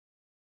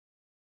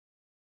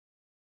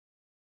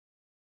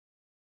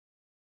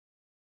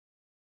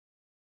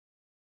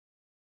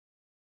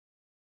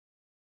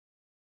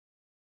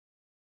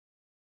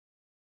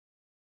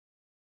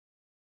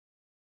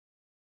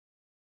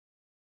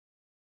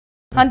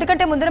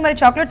అంతకంటే ముందర మరి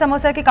చాక్లెట్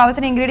సమోసాకి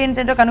కావాల్సిన ఇంగ్రీడియెంట్స్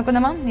ఏంటో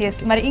కనుక్కుందామా? yes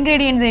మరి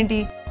ఇంగ్రీడియెంట్స్ ఏంటి?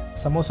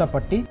 సమోసా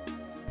పట్టి,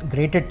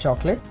 గ్రేటెడ్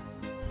చాక్లెట్,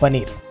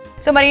 పనీర్.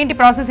 సో మరి ఏంటి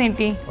ప్రాసెస్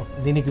ఏంటి?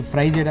 దీనికి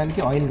ఫ్రై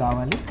చేయడానికి ఆయిల్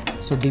కావాలి.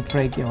 సో డీప్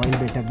ఫ్రైకి ఆయిల్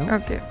పెట్టేద్దాం.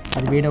 ఓకే,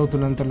 అది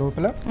వేడవుతున్నంత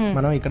లోపల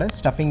మనం ఇక్కడ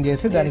స్టఫింగ్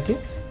చేసి దానికి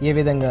ఏ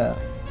విధంగా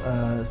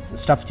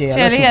స్టఫ్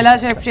చేయాలి, ఎలా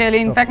షేప్ చేయాలి,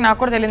 ఇన్ఫాక్ట్ నాకు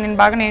కూడా తెలియదు, నేను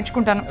బాగా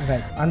నేర్చుకుంటాను.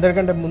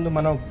 అందరికంటే ముందు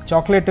మనం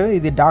చాక్లెట్,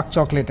 ఇది డార్క్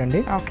చాక్లెట్ అండి.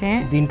 ఓకే,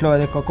 దీంట్లో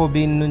అదే కోకో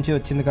బీన్ నుంచి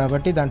వచ్చింది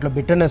కాబట్టి దాంట్లో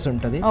బిటర్నెస్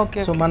ఉంటుంది.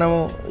 సో మనం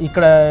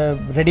ఇక్కడ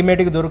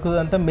రెడీమేడ్గా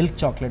దొరుకుతుందంతా milk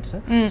chocolates.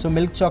 So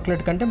milk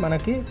chocolate కంటే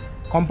మనకి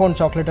కాంపౌండ్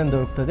చాక్లెట్ అని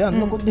దొరుకుతుంది.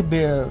 అందులో కొద్ది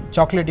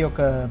చాక్లెట్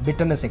యొక్క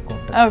బిటర్నెస్ ఎక్కువ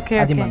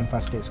ఉంటుంది. అది మనం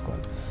ఫస్ట్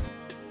వేసుకోవాలి.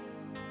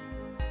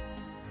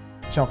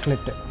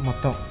 చాక్లెట్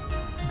మొత్తం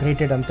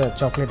గ్రేటెడ్ అంతా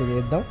చాక్లెట్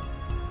వేద్దాం.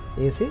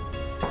 వేసి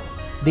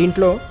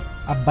దీంట్లో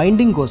ఆ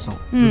బైండింగ్ కోసం,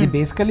 ఇది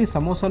బేసికలీ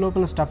సమోసా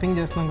లోపల స్టఫింగ్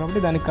చేస్తున్నాం కాబట్టి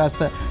దానికి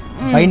కాస్త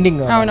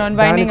బైండింగ్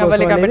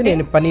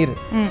నేను పనీర్,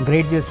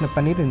 గ్రేట్ చేసిన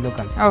పనీర్ ఇందులో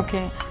కలిపి.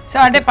 ఓకే, సో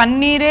అంటే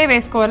పన్నీరే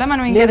వేసుకోవాలా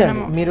మనం?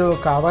 మీరు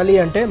కావాలి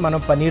అంటే మనం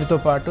పనీర్తో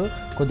పాటు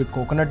కొద్ది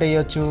కోకోనట్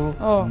వేయొచ్చు,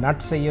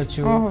 నట్స్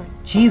వేయొచ్చు,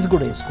 చీజ్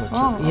కూడా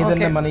వేసుకోవచ్చు.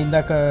 ఏదన్నా మనం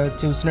ఇందాక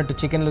చూసినట్టు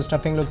చికెన్ లో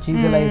స్టఫింగ్ లో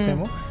చీజ్ ఎలా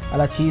వేసామో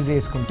అలా చీజ్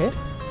వేసుకుంటే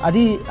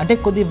అది అంటే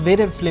కొద్ది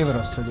వేరే ఫ్లేవర్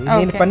వస్తుంది.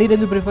 నేను పనీర్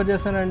ఎందుకు ప్రిఫర్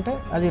చేస్తానంటే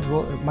అది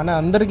మన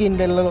అందరికి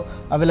ఇండియాలో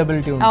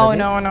అవైలబిలిటీ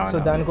ఉంటుంది. సో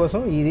దానికోసం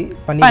ఇది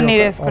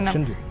పనీర్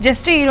వేసుకున్నాం.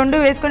 జస్ట్ ఈ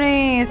రెండు వేసుకొని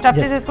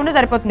స్టఫ్ చేసేసుకుంటే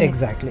సరిపోతుంది.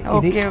 ఎగ్జాక్ట్లీ.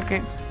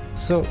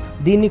 సో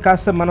దీన్ని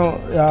కాస్త మనం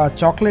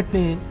చాక్లెట్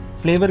ని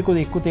ఫ్లేవర్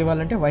కొద్దిగా ఎక్కువ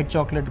తేవాలంటే వైట్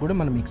చాక్లెట్ కూడా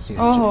మనం మిక్స్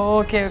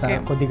చేయాలి.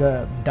 కొద్దిగా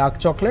డార్క్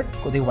చాక్లెట్,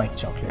 కొద్దిగా వైట్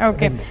చాక్లెట్.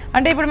 ఓకే,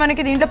 అంటే ఇప్పుడు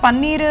మనకి దీంట్లో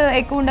పన్నీర్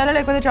ఎక్కువ ఉండాలా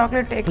లేకపోతే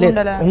చాక్లెట్ ఎక్కువ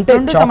ఉండాలా?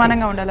 రెండు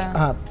సమానంగా ఉండాలా?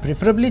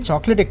 ప్రిఫరబ్లీ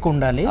చాక్లెట్ ఎక్కువ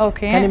ఉండాలి.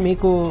 కానీ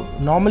మీకు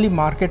నార్మలీ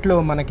మార్కెట్ లో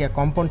మనకి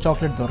కాంపౌండ్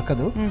చాక్లెట్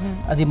దొరకదు.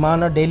 అది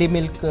మన డైలీ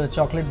మిల్క్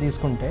చాక్లెట్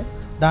తీసుకుంటే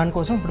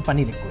దానికోసం ఇప్పుడు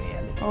పన్నీర్ ఎక్కువ వేయాలి.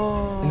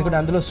 ఎందుకంటే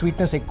అందులో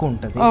స్వీట్నెస్ ఎక్కువ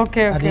ఉంటుంది,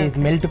 అది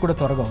మెల్ట్ కూడా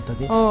త్వరగా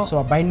అవుతుంది. సో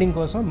ఆ బైండింగ్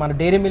కోసం మన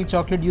డైరీ మిల్క్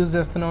చాక్లెట్ యూజ్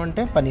చేస్తున్నాం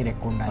అంటే పనీర్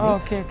ఎక్కువ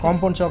ఉండాలి.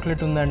 కాంపౌండ్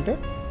చాక్లెట్ ఉందంటే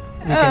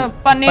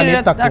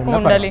పనీర్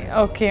తక్కువ ఉండాలి.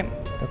 ఓకే,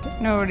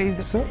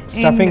 సో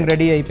స్టఫింగ్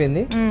రెడీ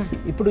అయిపోయింది.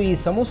 ఇప్పుడు ఈ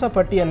సమోసా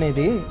పట్టి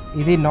అనేది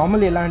ఇది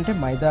నార్మల్ ఎలా అంటే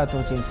మైదాతో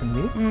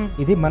చేసింది.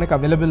 ఇది మనకు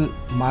అవైలబుల్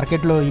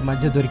మార్కెట్ లో ఈ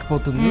మధ్య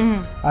దొరికిపోతుంది.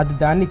 అది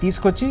దాన్ని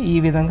తీసుకొచ్చి ఈ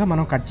విధంగా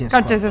మనం కట్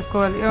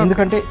చేసేసుకోవాలి.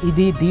 ఎందుకంటే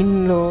ఇది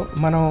దీనిలో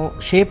మనం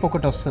షేప్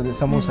ఒకటి వస్తుంది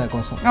సమోసా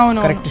కోసం,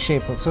 కరెక్ట్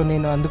షేప్. సో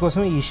నేను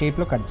అందుకోసం ఈ షేప్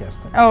లో కట్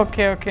చేస్తాను.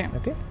 Okay okay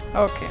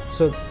okay.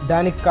 సో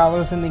దానికి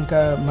కావాల్సింది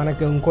ఇంకా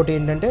మనకి ఇంకోటి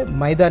ఏంటంటే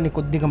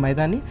కొద్దిగా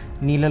మైదాని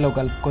నీళ్ళలో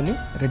కలుపుకొని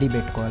రెడీ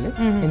పెట్టుకోవాలి.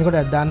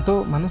 ఎందుకంటే దాంతో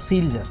మనం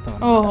సీల్ చేస్తాం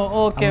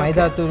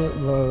మైదాతో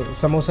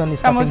సమోసాని.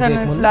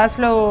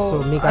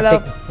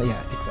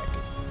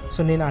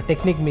 సో నేను ఆ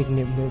టెక్నిక్ మీకు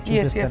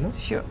చూపిస్తాను.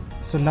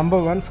 సో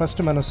నంబర్ 1,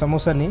 ఫస్ట్ మనం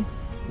సమోసాని,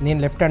 నేను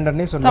లెఫ్ట్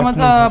హ్యాండర్ని, సో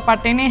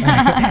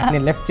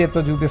నేను లెఫ్ట్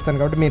చేత్తో చూపిస్తాను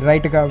కాబట్టి మీరు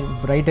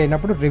రైట్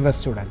అయినప్పుడు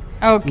రివర్స్ చూడాలి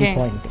ఈ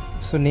పాయింట్.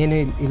 సో నేను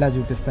ఇలా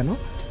చూపిస్తాను.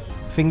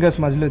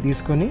 ఫింగర్స్ మధ్యలో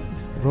తీసుకొని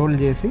రోల్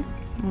చేసి,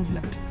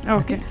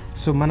 ఓకే.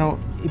 సో మనం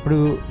ఇప్పుడు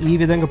ఈ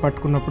విధంగా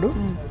పట్టుకున్నప్పుడు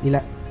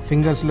ఇలా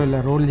ఫింగర్స్లో ఇలా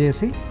రోల్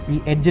చేసి ఈ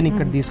ఎడ్జ్ని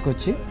ఇక్కడ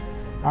తీసుకొచ్చి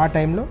ఆ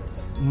టైంలో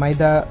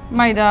మైదా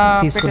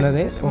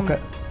తీసుకున్నదే ఒక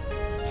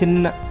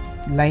చిన్న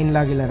లైన్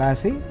లాగా ఇలా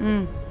రాసి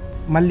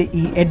మళ్ళీ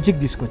ఈ ఎడ్జ్కి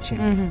తీసుకొచ్చి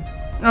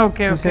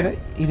చూసారా,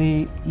 ఇది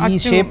ఈ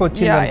షేప్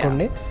వచ్చింది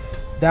అనుకోండి.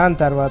 దాని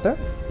తర్వాత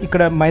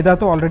ఇక్కడ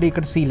మైదాతో ఆల్రెడీ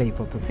ఇక్కడ సీల్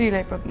అయిపోతుంది.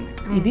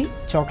 ఇది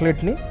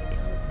చాక్లెట్ని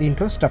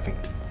దీంట్లో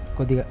స్టఫింగ్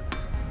కొద్దిగా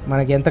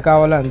మనకి ఎంత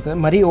కావాలో అంత,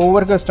 మరీ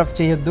ఓవర్గా స్టఫ్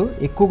చేయొద్దు.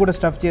 ఎక్కువ కూడా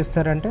స్టఫ్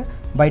చేస్తారంటే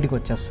బయటకు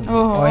వచ్చేస్తుంది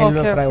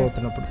ఆయిల్లో ఫ్రై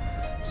అవుతున్నప్పుడు.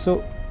 సో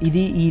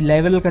ఇది ఈ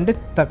లెవెల్ కంటే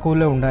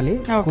తక్కువలో ఉండాలి.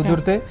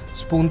 కుదిరితే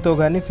స్పూన్తో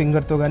కానీ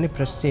ఫింగర్తో కానీ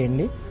ప్రెస్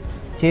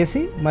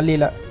చేసి మళ్ళీ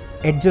ఇలా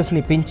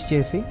ఎడ్జెస్ని పించ్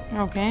చేసి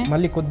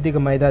మళ్ళీ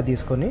కొద్దిగా మైదా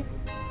తీసుకొని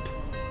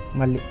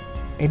మళ్ళీ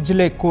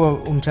ఎడ్జ్లో ఎక్కువ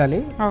ఉంచాలి.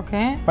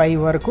 పై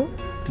వరకు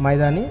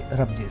మైదాని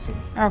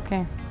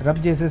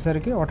రబ్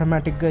చేసేసరికి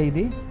ఆటోమేటిక్గా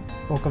ఇది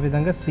ఒక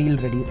విధంగా సీల్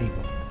రెడీ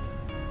అయిపోతుంది.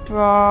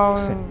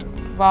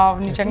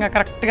 నిజంగా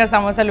కరెక్ట్గా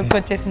సమోసా లుక్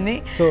వచ్చేసింది.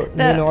 సో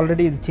నేను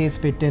ఆల్రెడీ ఇది చేసి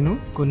పెట్టాను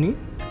కొన్ని.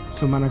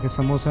 సో మనకి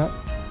సమోసా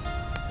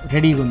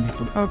రెడీగా ఉంది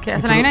ఇప్పుడు. ఓకే,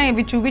 అసలు అయినా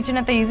ఇవి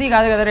చూపించినంత ఈజీ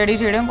కాదు కదా రెడీ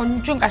చేయడం,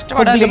 కొంచెం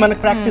కష్టపడాలి.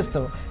 మనకి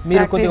ప్రాక్టీస్తో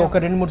మీరు కొద్దిగా ఒక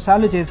 2-3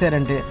 సార్లు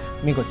చేశారంటే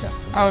మీకు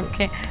వచ్చేస్తుంది.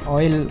 ఓకే,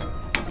 ఆయిల్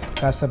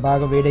కాస్త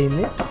బాగా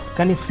వేడైంది,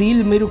 కానీ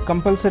సీల్ మీరు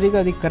కంపల్సరీగా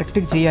అది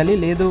కరెక్ట్గా చేయాలి.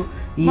 లేదు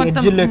ఈ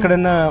ఎడ్జ్లో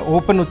ఎక్కడైనా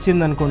ఓపెన్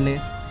వచ్చింది అనుకోండి,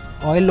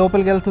 ఆయిల్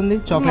లోపలికి వెళ్తుంది,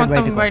 చాక్లెట్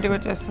బయటకు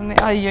వచ్చేస్తుంది.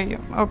 అయ్యో.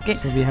 ఓకే,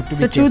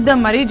 సో చూద్దాం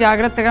మరి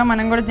జాగ్రత్తగా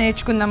మనం కూడా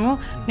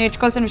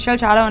నేర్చుకోవాల్సిన విషయాలు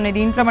చాలా ఉన్నాయి.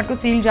 దీంట్లో మటుకు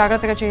సీల్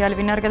జాగ్రత్తగా చేయాలి.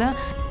 విన్నారు కదా.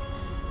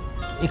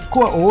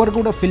 ఎక్కువ ఓవర్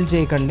కూడా ఫిల్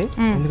చేయకండి,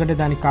 ఎందుకంటే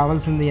దానికి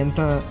కావాల్సింది ఎంత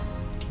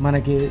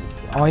మనకి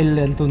ఆయిల్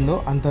ఎంత ఉందో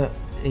అంత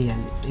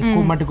వేయాలి.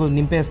 ఎక్కువ మటుకు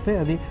నింపేస్తే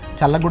అది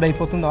చల్లగా కూడా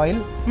అయిపోతుంది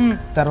ఆయిల్,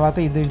 తర్వాత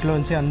దీంట్లో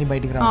నుంచి అన్ని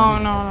బయటికి రావాలి.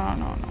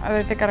 అవునవునవును,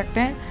 అదైతే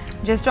కరెక్టే.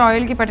 జస్ట్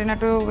ఆయిల్కి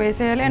పట్టినట్టు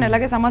వేసేయాలి. అండ్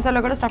అలాగే సమోసాలో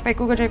కూడా స్టఫ్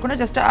ఎక్కువగా చేయకుండా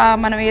జస్ట్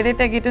మనం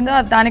ఏదైతే గీతుందో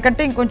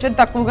దానికంటే ఇంకొంచెం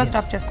తక్కువగా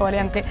స్టఫ్ చేసుకోవాలి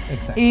అంతే.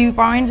 ఈ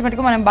పాయింట్స్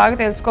మటుకు మనం బాగా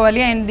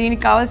తెలుసుకోవాలి. అండ్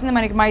దీనికి కావాల్సింది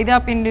మనకి మైదా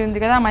పిండి ఉంది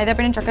కదా, ఆ మైదా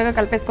పిండిని చక్కగా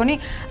కలిపేసుకొని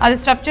అది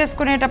స్టఫ్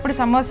చేసుకునేటప్పుడు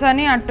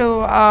సమోసాని అటు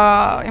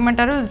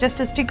ఏమంటారు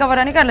జస్ట్ స్టిక్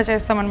అవ్వడానికి అలా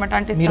చేస్తామన్నమాట.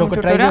 అంటే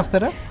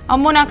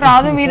అమ్మో నాకు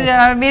రాదు,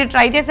 మీరు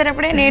ట్రై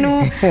చేసేటప్పుడే నేను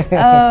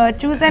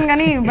చూసాను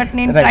కానీ బట్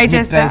నేను ట్రై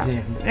చేస్తాను.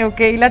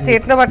 ఓకే, ఇలా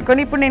చేతిలో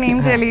పట్టుకొని ఇప్పుడు నేను ఏం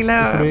చేయాలి? ఇలా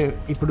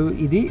ఇప్పుడు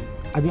ఇది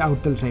అది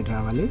అవతల సైడ్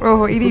రావాలి.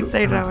 ఓహో, ఇది ఇటు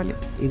సైడ్ రావాలి.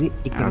 ఇది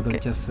ఇక్కడికి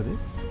వచ్చేస్తుంది.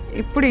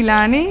 ఇప్పుడు ఇలా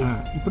అని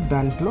ఇప్పుడు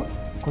దాంట్లో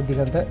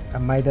కొద్దిగా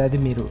మైదా అది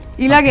మీరు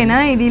ఇలాగేనా?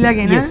 ఇది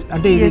ఇలాగేనా?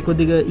 అంటే ఇది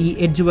కొద్దిగా ఈ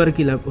ఎడ్జ్ వరకు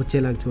ఇలా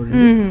వచ్చేలాగా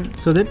చూడండి.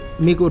 సో దట్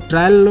మీకు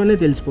ట్రయల్ లోనే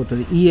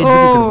తెలిసిపోతుంది ఈ edge.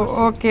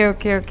 Okay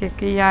okay okay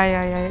okay, yeah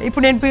yeah yeah.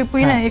 ఇప్పుడు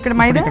నేను ఇక్కడ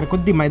మైదా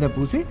కొద్ది మైదా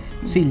పూసి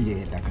సీల్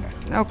చేయాలి అక్కడ.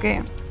 ఓకే,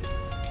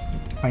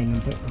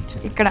 పైన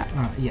ఇక్కడ.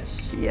 Yes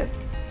yes.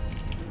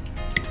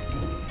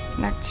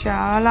 నాకు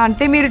చాలా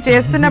అంటే మీరు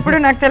చేస్తున్నప్పుడు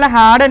నాకు చాలా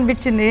హార్డ్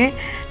అనిపించింది.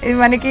 ఇది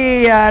మనకి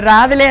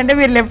రాదులే అంటే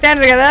మీరు లెఫ్ట్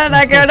హ్యాండ్ కదా,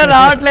 నాకేమైనా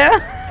రావట్లేదు.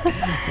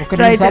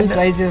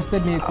 ట్రై చేస్తే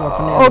మీకు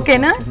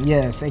ఓకేనా?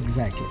 yes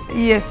exactly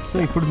yes. సో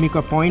ఇప్పుడు మీకు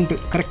ఆ పాయింట్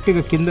కరెక్ట్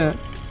గా కింద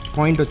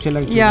పాయింట్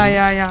వచ్చేలాగా యా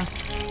యా యా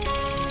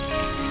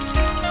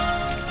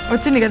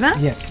వచ్చింది కదా.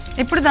 yes.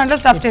 ఇప్పుడు దాంట్లో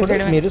స్టఫ్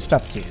చేసేయడం. మీరు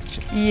స్టఫ్ చేయొచ్చు.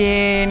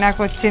 నాకు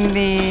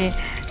వచ్చింది.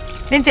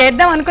 నేను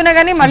చేద్దాం అనుకున్నా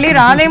కానీ మళ్ళీ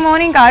రాలేమో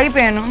అని ఇంకా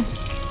ఆగిపోయాను.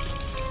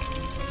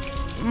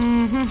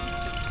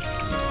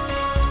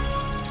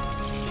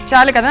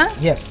 చాలు కదా?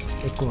 yes,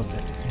 ఎక్కువ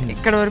వద్దండి.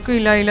 ఇక్కడ వరకు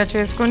ఇలా ఇలా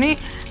చేసుకొని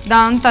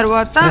దాని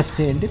తర్వాత ప్రెస్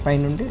చేయండి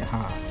పైనుండి.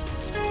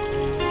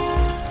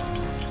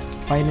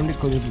 పైనుండి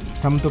కొద్దిగా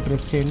థమ్తో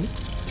ప్రెస్ చేయండి.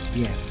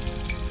 ఎస్.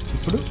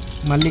 ఇప్పుడు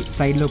మళ్ళీ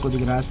సైడ్లో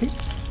కొద్దిగా రాసి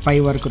పై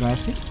వరకు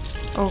రాసి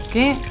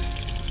ఓకే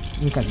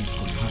ఇంకా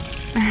తీసుకోండి.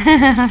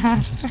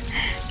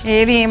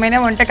 ఏది ఏమైనా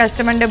వంట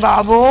కష్టమండి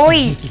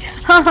బాబోయ్.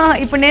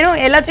 ఇప్పుడు నేను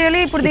ఎలా చేయాలి?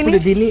 ఇప్పుడు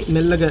దీన్ని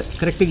మెల్లగా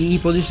కరెక్ట్గా ఈ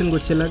పొజిషన్కి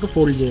వచ్చేలాగా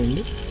ఫోల్డ్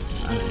చేయండి.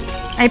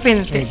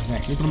 అయిపోయింది.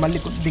 ఎగ్జాక్ట్. ఇప్పుడు మళ్ళీ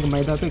కొద్దిగా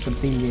మైదాతో ఇక్కడ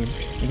సీల్ చేయండి.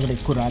 ఇక్కడ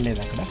ఎక్కువ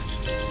రాలేదు అక్కడ.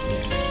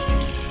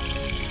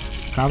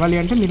 కావాలి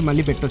అంటే మీరు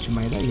మళ్ళీ పెట్టవచ్చు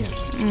మైదా.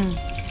 ఎస్.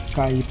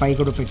 ఈ పై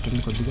కూడా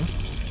పెట్టండి కొద్దిగా.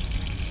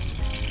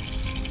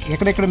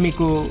 ఎక్కడెక్కడ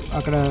మీకు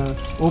అక్కడ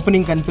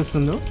ఓపెనింగ్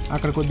కనిపిస్తుందో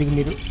అక్కడ కొద్దిగా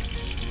మీరు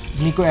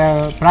మీకు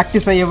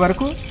ప్రాక్టీస్ అయ్యే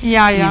వరకు ఈ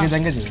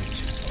విధంగా చేయొచ్చు.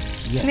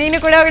 నేను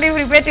కూడా ఒకటి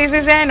ప్రిపేర్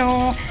చేసేసాను.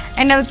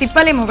 అండ్ అది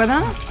తిప్పాలేమో కదా.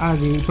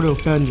 అది ఇప్పుడు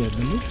టర్న్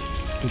చేద్దాం.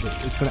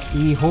 ఇక్కడ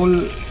ఈ హోల్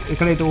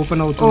ఎక్కడైతే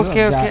ఓపెన్ అవుతుందో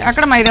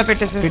అక్కడ మైదా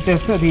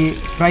పెట్టేస్తే అది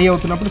ఫ్రై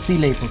అవుతున్నప్పుడు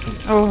సీల్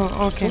అయిపోతుంది. ఓహో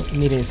ఓకే.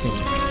 మీరు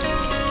వేసేయండి.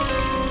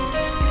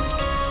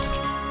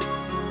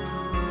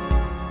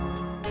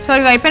 సో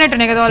ఇవి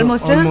అయిపోయినట్టున్నాయి కదా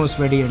ఆల్మోస్ట్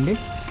రెడీ అండి.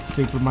 సో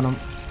ఇప్పుడు మనం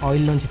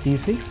ఆయిల్ నుంచి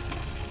తీసి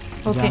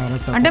ఓకే.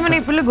 అంటే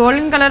మనకి ఫుల్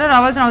గోల్డెన్ కలర్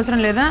రావాల్సిన అవసరం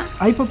లేదా?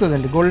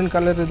 అయిపోతుందండి. గోల్డెన్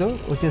కలర్ ఏదో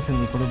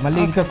వచ్చేసింది. ఇప్పుడు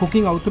మళ్ళీ ఇంకా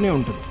కుకింగ్ అవుతూనే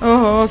ఉంటుంది.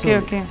 ఓహో ఓకే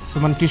ఓకే. సో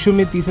మనం టిష్యూ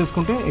మీద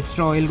తీసేసుకుంటే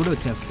ఎక్స్ట్రా ఆయిల్ కూడా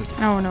వచ్చేస్తుంది.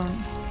 అవునవును,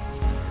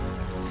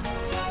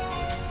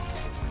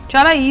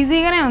 చాలా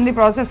ఈజీగానే ఉంది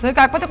ప్రాసెస్.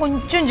 కాకపోతే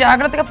కొంచెం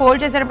జాగ్రత్తగా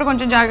ఫోల్డ్ చేసేటప్పుడు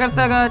కొంచెం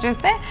జాగ్రత్తగా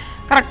చేస్తే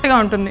కరెక్ట్గా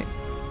ఉంటుంది.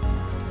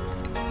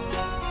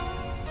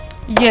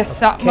 ఎస్,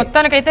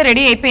 మొత్తానికైతే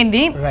రెడీ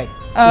అయిపోయింది. రైట్.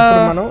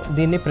 ఇప్పుడు మనం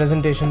దీన్ని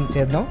ప్రెజెంటేషన్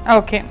చేద్దాం.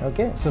 Okay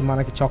okay. సో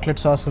మనకి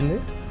చాక్లెట్ సాస్ ఉంది.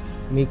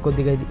 మీకు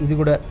కొద్దిగా ఇది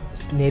కూడా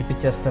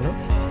నేర్పించేస్తాను.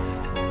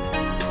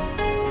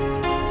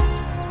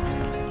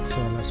 సో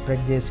అలా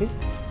స్ప్రెడ్ చేసి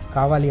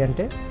కావాలి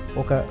అంటే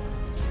ఒక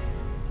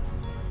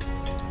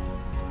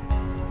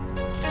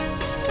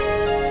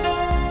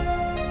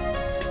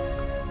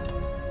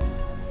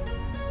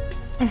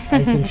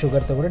ఐసింగ్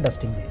షుగర్తో కూడా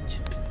డస్టింగ్ చేయొచ్చు.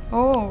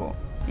 ఓ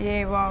ఏ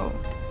వావ్.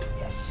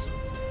 ఎస్.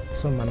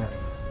 సో మన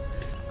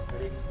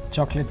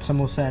చాక్లెట్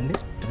సమోసా అండి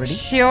రెడీ.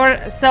 ష్యూర్.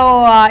 సో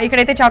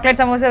ఇక్కడైతే చాక్లెట్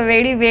సమోసా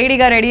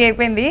వేడిగా రెడీ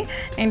అయిపోయింది.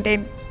 ఏంటి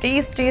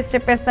టేస్ట్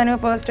చెప్పేస్తాను.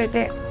 ఫస్ట్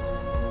అయితే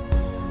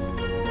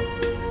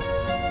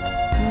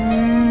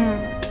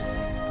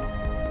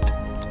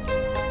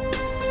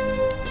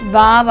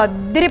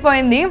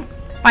వద్దిరిపోయింది.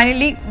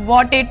 Finally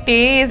what a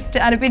taste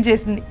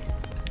అనిపించేసింది.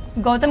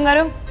 Gautam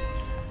గారు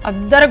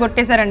అద్దరు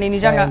కొట్టేశారండి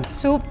నిజంగా.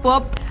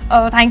 Super.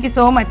 Thank you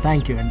so much.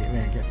 Thank you అండి.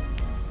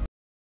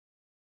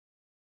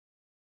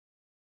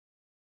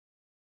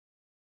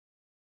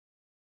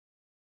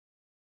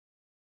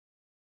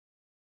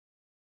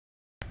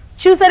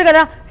 చూసారు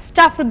కదా,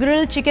 stuffed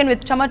grill chicken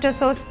with tomato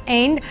sauce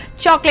and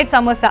chocolate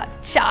samosa.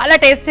 చాలా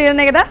టేస్టీ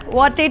ఉన్నాయి కదా.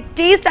 What a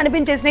taste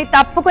అనిపించేసినాయి.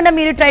 తప్పకుండా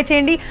మీరు ట్రై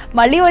చేయండి.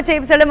 మళ్ళీ వచ్చే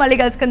ఎపిసోడ్లో మళ్ళీ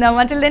కలుసుకుందాం.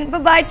 Until then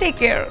by, take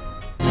care.